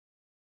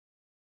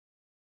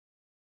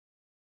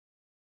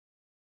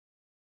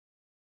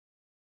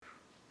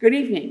Good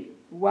evening.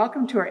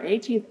 Welcome to our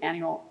 18th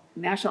Annual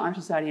National Honor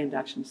Society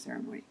Induction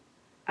Ceremony.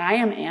 I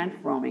am Ann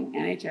Froming,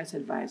 NHS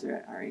Advisor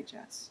at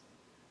RHS.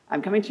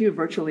 I'm coming to you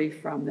virtually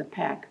from the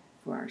PAC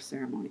for our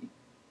ceremony.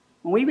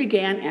 When we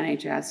began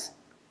NHS,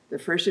 the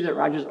first year that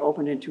Rogers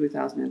opened in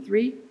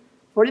 2003,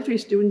 43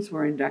 students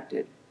were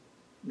inducted.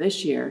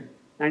 This year,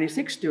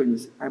 96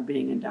 students are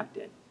being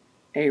inducted,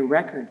 a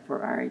record for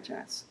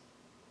RHS.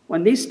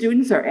 When these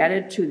students are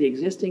added to the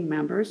existing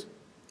members,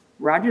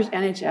 Rogers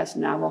NHS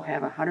now will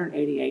have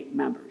 188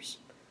 members,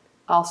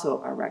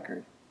 also a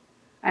record.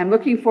 I'm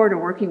looking forward to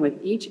working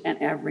with each and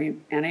every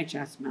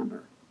NHS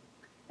member.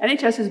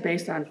 NHS is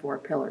based on 4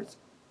 pillars.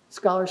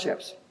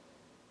 Scholarships.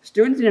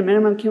 Students need a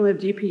minimum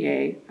cumulative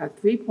GPA of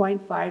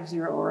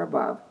 3.50 or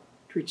above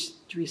to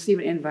receive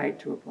an invite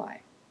to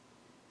apply.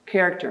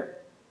 Character.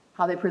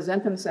 How they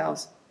present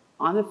themselves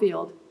on the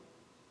field,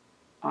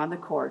 on the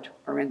court,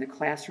 or in the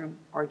classroom,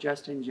 or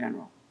just in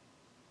general.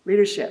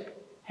 Leadership.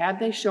 Have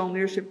they shown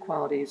leadership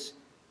qualities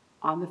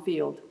on the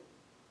field,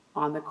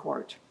 on the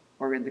court,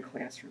 or in the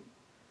classroom?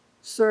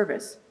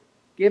 Service,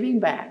 giving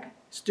back.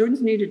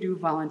 Students need to do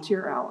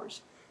volunteer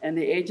hours. In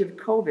the age of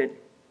COVID,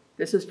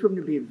 this has proven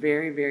to be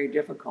very, very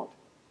difficult,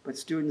 but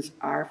students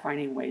are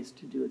finding ways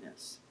to do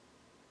this.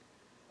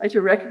 I'd like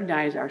to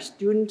recognize our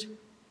student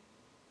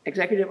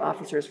executive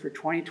officers for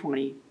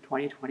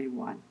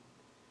 2020-2021.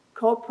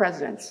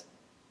 Co-presidents,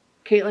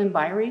 Caitlin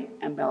Byrie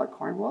and Bella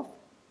Cornwolf.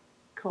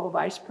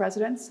 Co-vice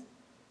presidents,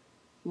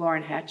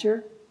 Lauren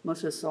Hatcher,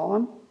 Melissa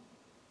Solom.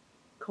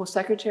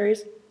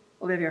 Co-secretaries,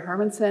 Olivia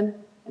Hermanson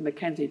and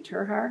Mackenzie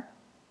Turhar.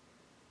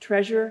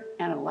 Treasurer,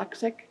 Anna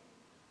Lexick.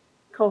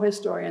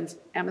 Co-historians,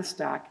 Emma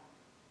Stock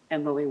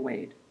and Lily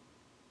Wade.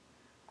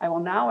 I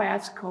will now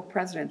ask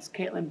co-presidents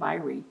Caitlin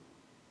Byrie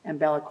and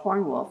Bella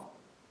Cornwolf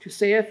to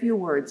say a few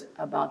words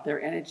about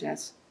their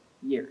NHS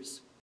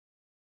years.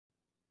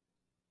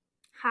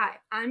 Hi,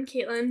 I'm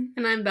Caitlin.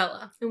 And I'm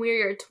Bella. And we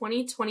are your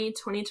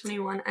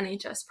 2020-2021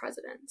 NHS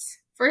presidents.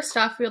 First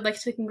off, we would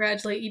like to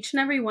congratulate each and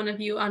every one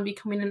of you on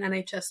becoming an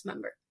NHS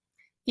member.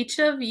 Each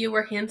of you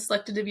were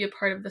hand-selected to be a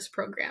part of this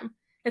program.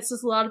 It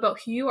says a lot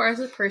about who you are as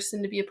a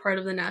person to be a part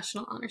of the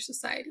National Honor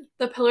Society.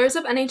 The pillars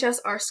of NHS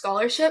are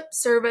scholarship,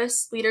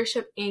 service,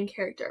 leadership, and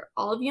character.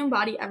 All of you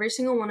embody every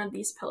single one of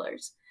these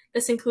pillars.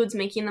 This includes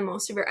making the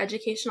most of your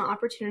educational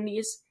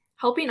opportunities,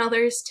 helping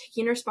others,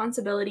 taking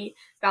responsibility,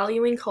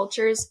 valuing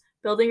cultures,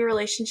 building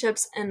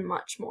relationships, and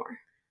much more.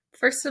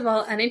 First of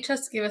all,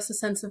 NHS gave us a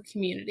sense of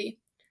community.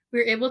 We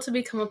were able to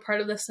become a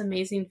part of this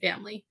amazing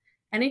family.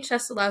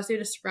 NHS allows you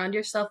to surround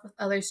yourself with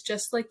others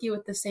just like you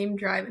with the same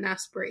drive and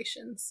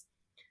aspirations.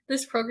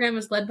 This program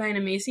is led by an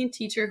amazing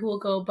teacher who will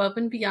go above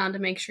and beyond to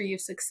make sure you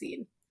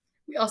succeed.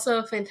 We also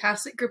have a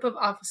fantastic group of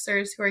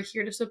officers who are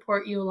here to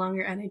support you along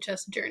your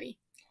NHS journey.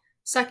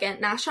 Second,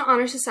 National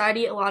Honor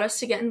Society allowed us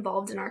to get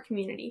involved in our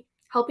community.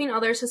 Helping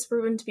others has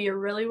proven to be a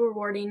really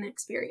rewarding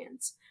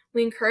experience.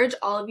 We encourage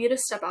all of you to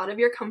step out of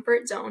your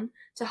comfort zone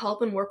to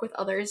help and work with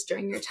others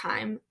during your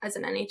time as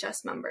an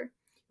NHS member.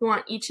 We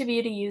want each of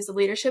you to use the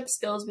leadership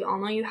skills we all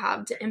know you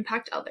have to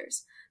impact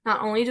others.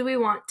 Not only do we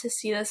want to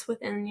see this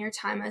within your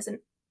time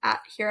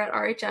here at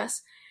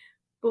RHS,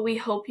 but we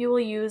hope you will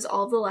use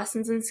all the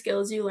lessons and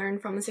skills you learn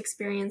from this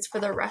experience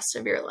for the rest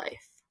of your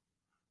life.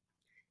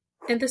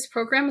 And this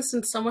program has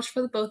done so much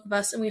for the both of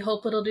us, and we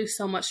hope it'll do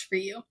so much for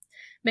you.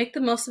 Make the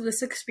most of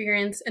this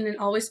experience and then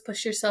always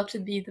push yourself to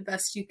be the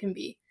best you can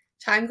be.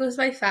 Time goes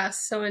by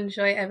fast, so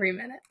enjoy every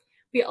minute.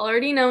 We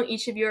already know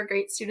each of you are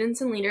great students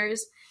and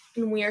leaders,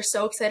 and we are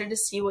so excited to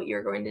see what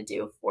you're going to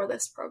do for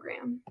this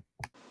program.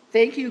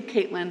 Thank you,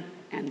 Caitlin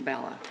and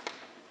Bella.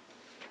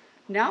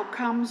 Now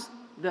comes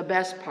the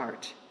best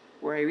part,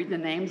 where I read the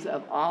names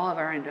of all of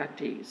our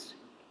inductees.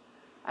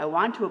 I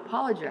want to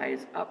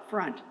apologize up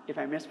front if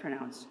I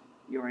mispronounce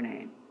your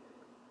name.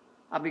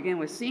 I'll begin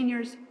with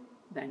seniors,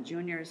 then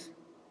juniors,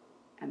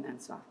 and then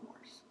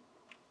sophomores.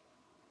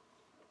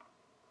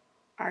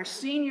 Our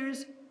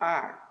seniors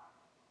are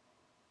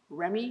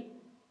Remy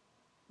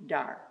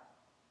Dar,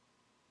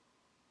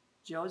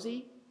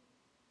 Josie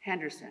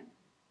Henderson,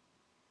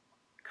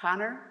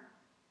 Connor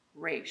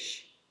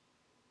Raish,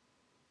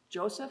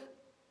 Joseph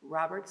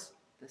Roberts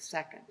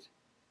II,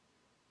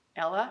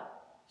 Ella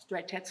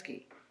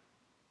Strajtetsky,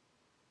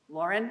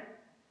 Lauren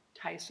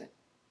Tyson,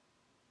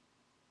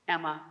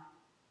 Emma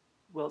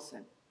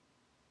Wilson.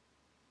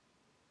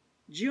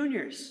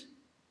 Juniors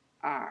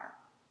are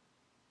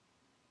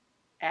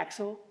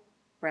Axel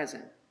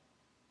Brezen,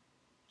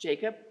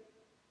 Jacob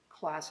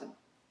Clausen,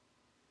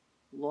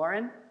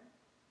 Lauren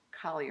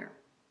Collier,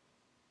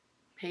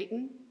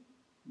 Peyton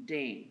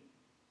Dane,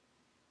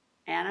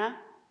 Anna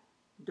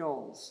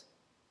Doles,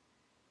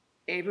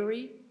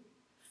 Avery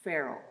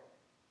Farrell,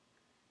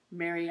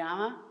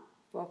 Mariama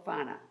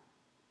Fofana,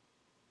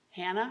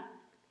 Hannah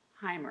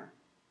Heimer,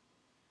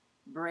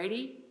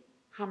 Brady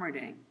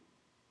Hummerding,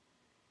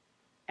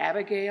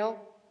 Abigail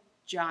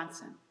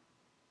Johnson,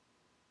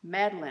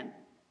 Madeline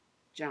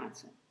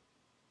Johnson,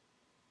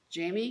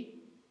 Jamie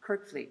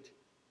Kirkfleet,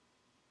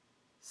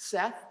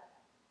 Seth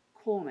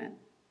Coleman,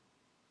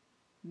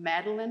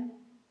 Madeline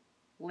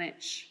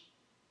Lynch,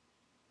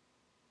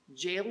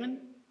 Jalen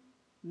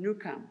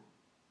Newcomb,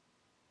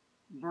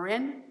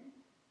 Bryn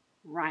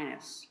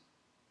Rhinus,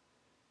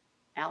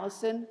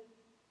 Allison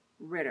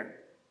Ritter,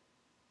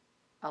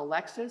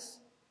 Alexis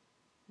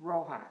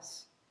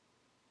Rojas,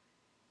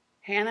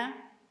 Hannah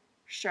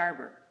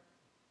Sharber,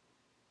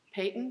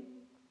 Peyton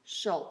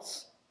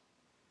Schultz,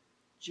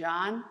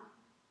 John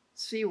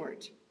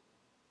Seward,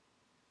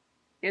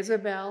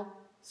 Isabel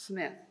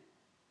Smith,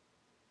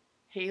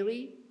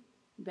 Haley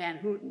Van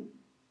Houten,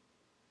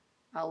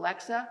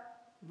 Alexa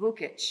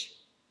Vukic,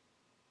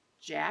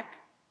 Jack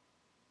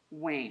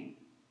Wayne,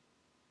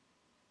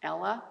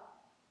 Ella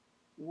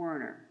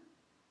Werner,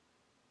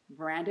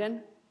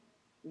 Brandon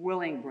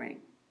Willingbrink.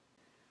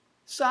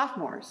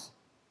 Sophomores,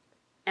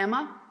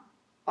 Emma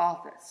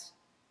Althus,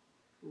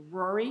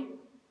 Rory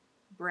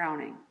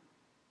Browning,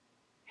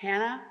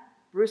 Hannah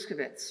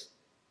Bruskowitz,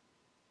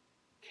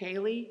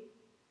 Kaylee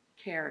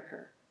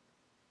Carricker,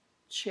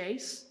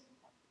 Chase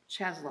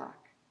Cheslock,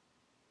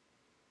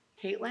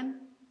 Caitlin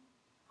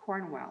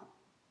Cornwell,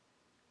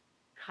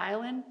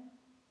 Kylan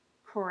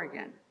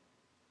Corrigan,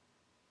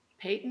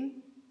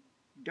 Peyton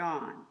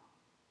Dawn,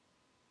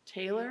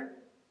 Taylor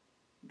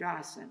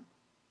Dawson,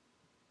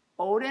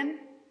 Odin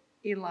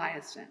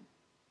Eliason,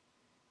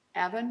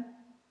 Evan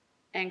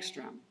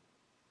Engstrom,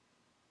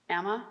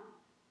 Emma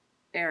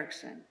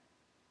Erickson,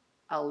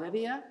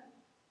 Olivia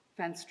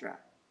Fenstra,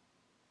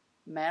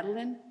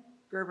 Madeline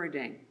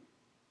Gerberding,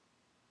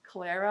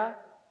 Clara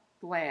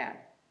Glad,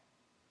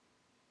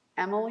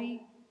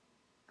 Emily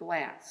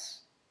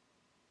Glass,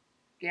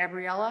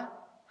 Gabriella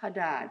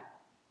Haddad,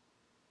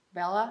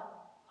 Bella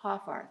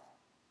Hoffarth,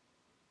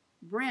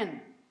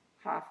 Bryn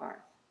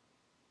Hoffarth,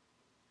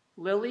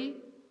 Lily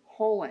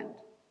Holland,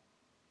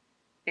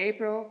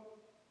 April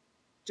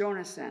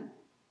Jonason,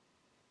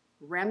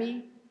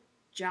 Remy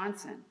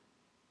Johnson,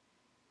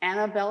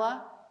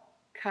 Annabella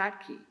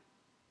Kotke,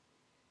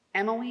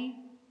 Emily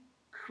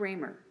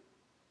Kramer,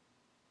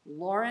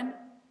 Lauren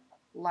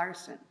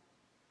Larson,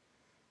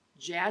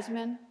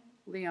 Jasmine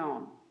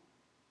Leone,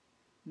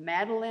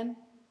 Madeline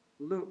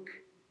Luke,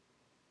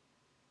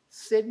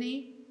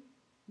 Sydney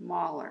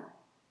Mahler,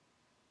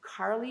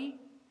 Carly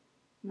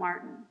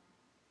Martin,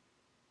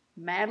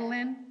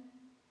 Madeline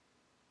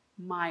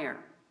Meyer,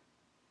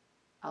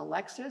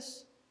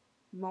 Alexis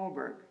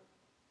Moberg,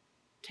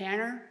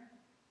 Tanner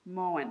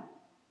Moen,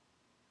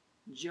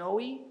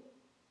 Joey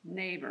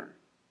Neighbor,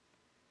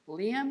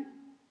 Liam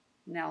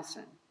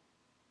Nelson,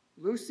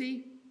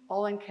 Lucy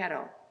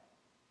Olenketto,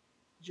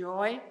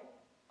 Joy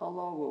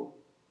Olowu,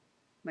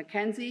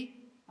 Mackenzie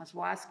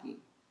Oswaski,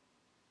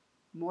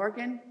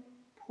 Morgan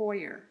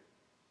Poyer,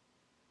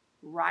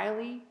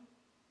 Riley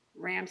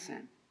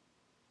Ramson,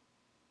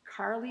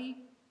 Carly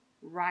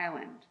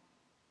Ryland,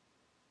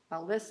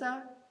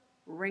 Alyssa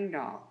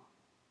Ringdahl,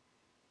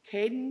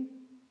 Caden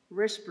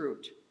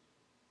Risbrut,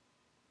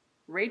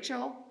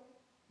 Rachel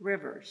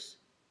Rivers,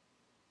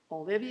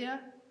 Olivia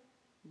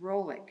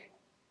Rolick,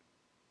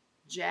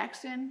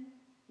 Jackson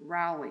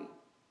Rowley,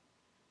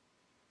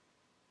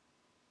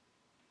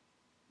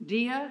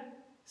 Dia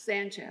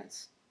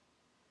Sanchez,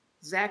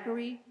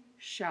 Zachary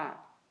Schott,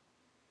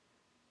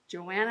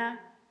 Joanna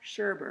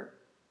Sherber,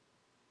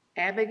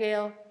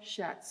 Abigail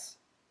Schutz,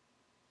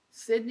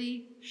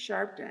 Sydney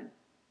Sharpton,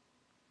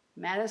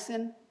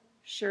 Madison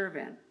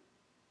Shervin,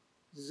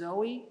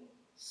 Zoe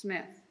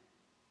Smith,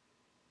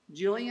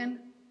 Julian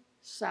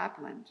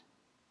Sopland,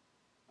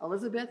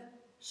 Elizabeth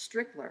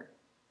Strickler,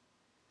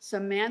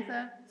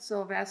 Samantha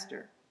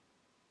Sylvester,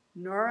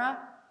 Nora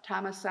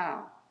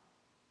Tomasow,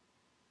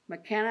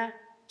 McKenna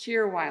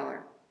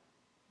Tierweiler,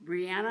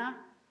 Brianna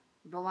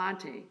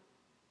Vellante,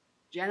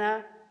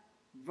 Jenna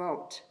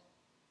Vogt,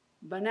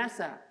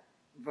 Vanessa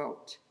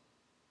Vogt,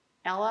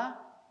 Ella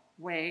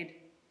Wade,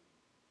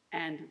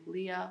 and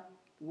Leah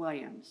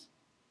Williams.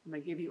 I'm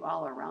going to give you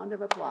all a round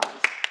of applause.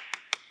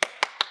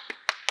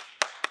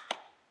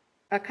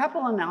 A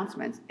couple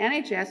announcements.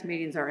 NHS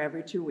meetings are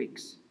every 2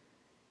 weeks.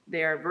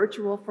 They are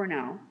virtual for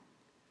now.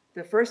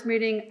 The first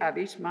meeting of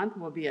each month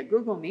will be a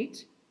Google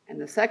Meet, and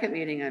the second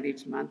meeting of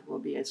each month will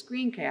be a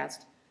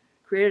screencast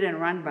created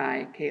and run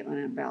by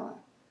Caitlin and Bella.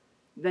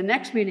 The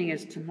next meeting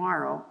is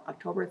tomorrow,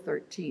 October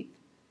 13th.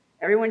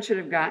 Everyone should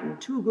have gotten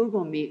 2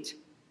 Google Meet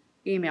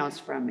emails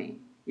from me.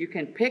 You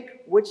can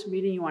pick which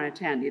meeting you want to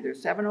attend, either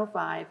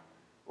 7:05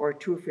 or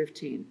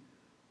 2:15,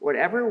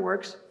 whatever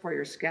works for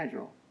your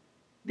schedule.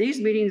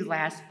 These meetings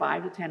last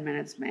 5 to 10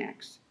 minutes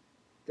max.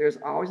 There's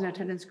always an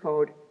attendance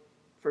code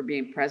for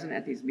being present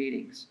at these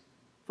meetings.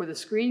 For the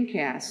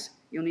screencasts,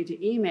 you'll need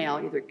to email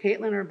either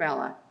Caitlin or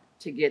Bella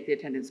to get the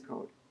attendance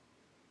code.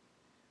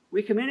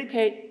 We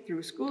communicate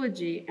through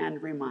Schoology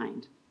and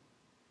Remind.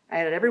 I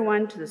added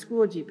everyone to the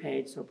Schoology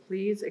page, so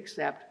please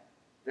accept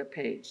the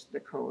page, the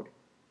code.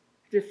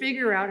 To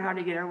figure out how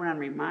to get everyone on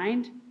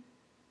Remind,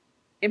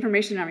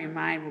 information on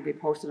Remind will be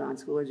posted on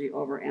Schoology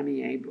over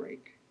MEA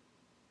break.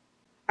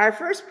 Our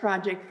first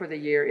project for the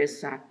year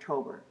is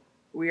Socktober.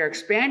 We are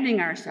expanding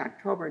our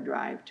Socktober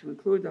drive to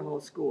include the whole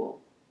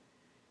school.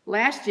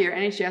 Last year,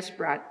 NHS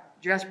brought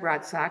just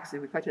brought socks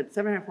in. We collected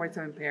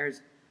 747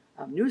 pairs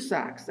of new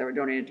socks that were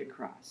donated to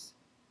Cross.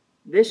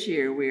 This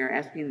year, we are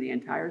asking the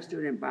entire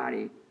student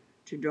body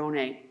to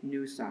donate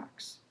new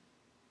socks.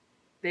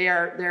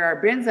 There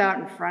are bins out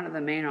in front of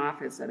the main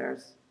office that are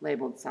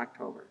labeled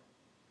Socktober.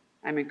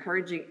 I'm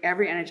encouraging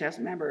every NHS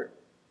member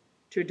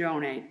to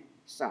donate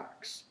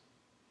socks.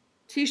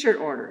 T-shirt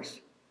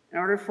orders. An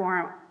order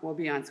form will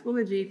be on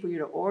Schoology for you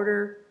to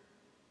order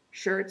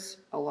shirts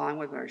along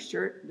with our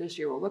shirt this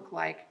year will look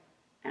like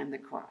and the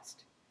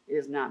cost. It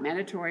is not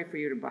mandatory for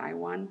you to buy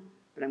one,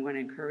 but I'm going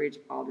to encourage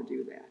all to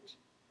do that.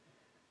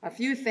 A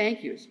few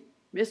thank yous.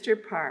 Mr.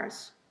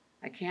 Pars,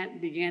 I can't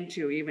begin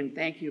to even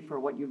thank you for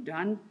what you've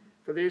done,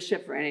 for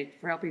leadership,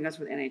 for helping us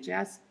with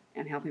NHS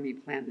and helping me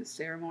plan this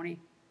ceremony.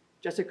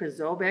 Jessica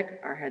Zobek,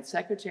 our head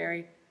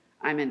secretary,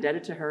 I'm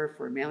indebted to her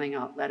for mailing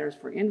out letters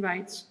for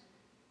invites,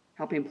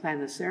 helping plan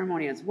the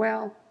ceremony as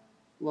well.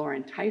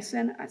 Lauren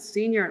Tyson, a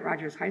senior at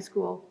Rogers High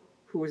School,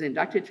 who was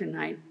inducted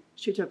tonight.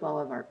 She took all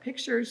of our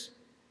pictures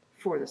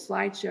for the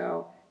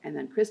slideshow, and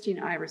then Christine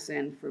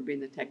Iverson for being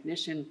the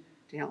technician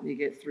to help me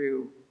get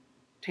through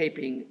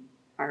taping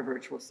our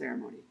virtual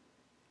ceremony.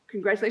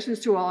 Congratulations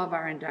to all of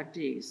our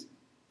inductees.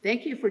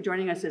 Thank you for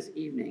joining us this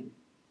evening.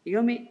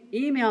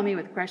 Email me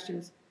with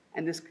questions,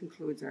 and this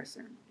concludes our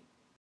ceremony.